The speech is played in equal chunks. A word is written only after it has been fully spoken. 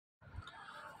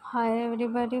Hi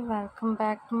everybody, welcome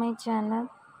back to my channel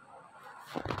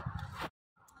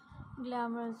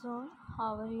Glamour Zone.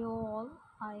 How are you all?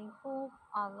 I hope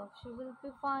all of you will be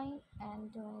fine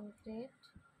and doing great.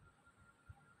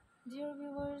 Dear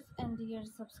viewers and dear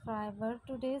subscriber,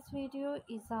 today's video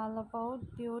is all about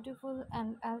beautiful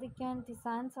and elegant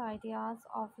designs ideas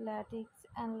of latex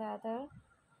and leather,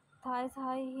 thighs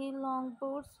high heel long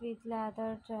boots with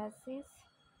leather dresses.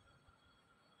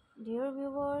 Dear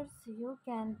viewers, you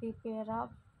can be pair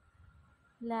up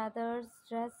leather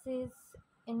dresses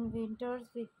in winters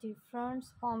with different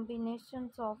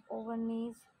combinations of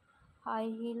overknees, high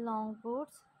heel long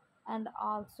boots, and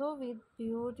also with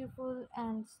beautiful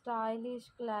and stylish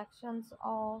collections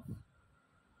of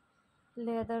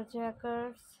leather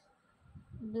jackets,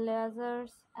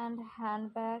 blazers, and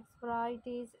handbags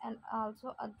varieties, and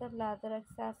also other leather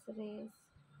accessories.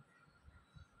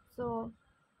 So,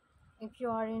 if you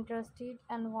are interested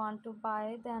and want to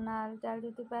buy, then I'll tell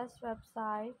you the best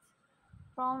websites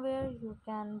from where you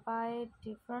can buy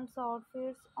different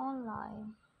outfits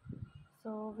online.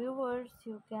 So viewers,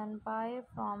 you can buy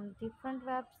from different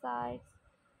websites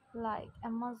like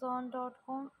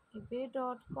amazon.com,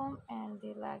 ebay.com and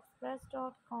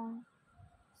dealexpress.com.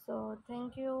 So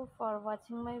thank you for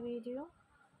watching my video.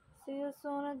 See you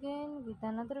soon again with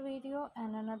another video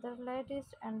and another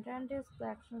latest and trendiest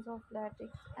collections of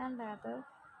latex and leather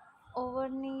over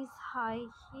knees high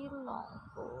heel long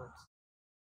boots.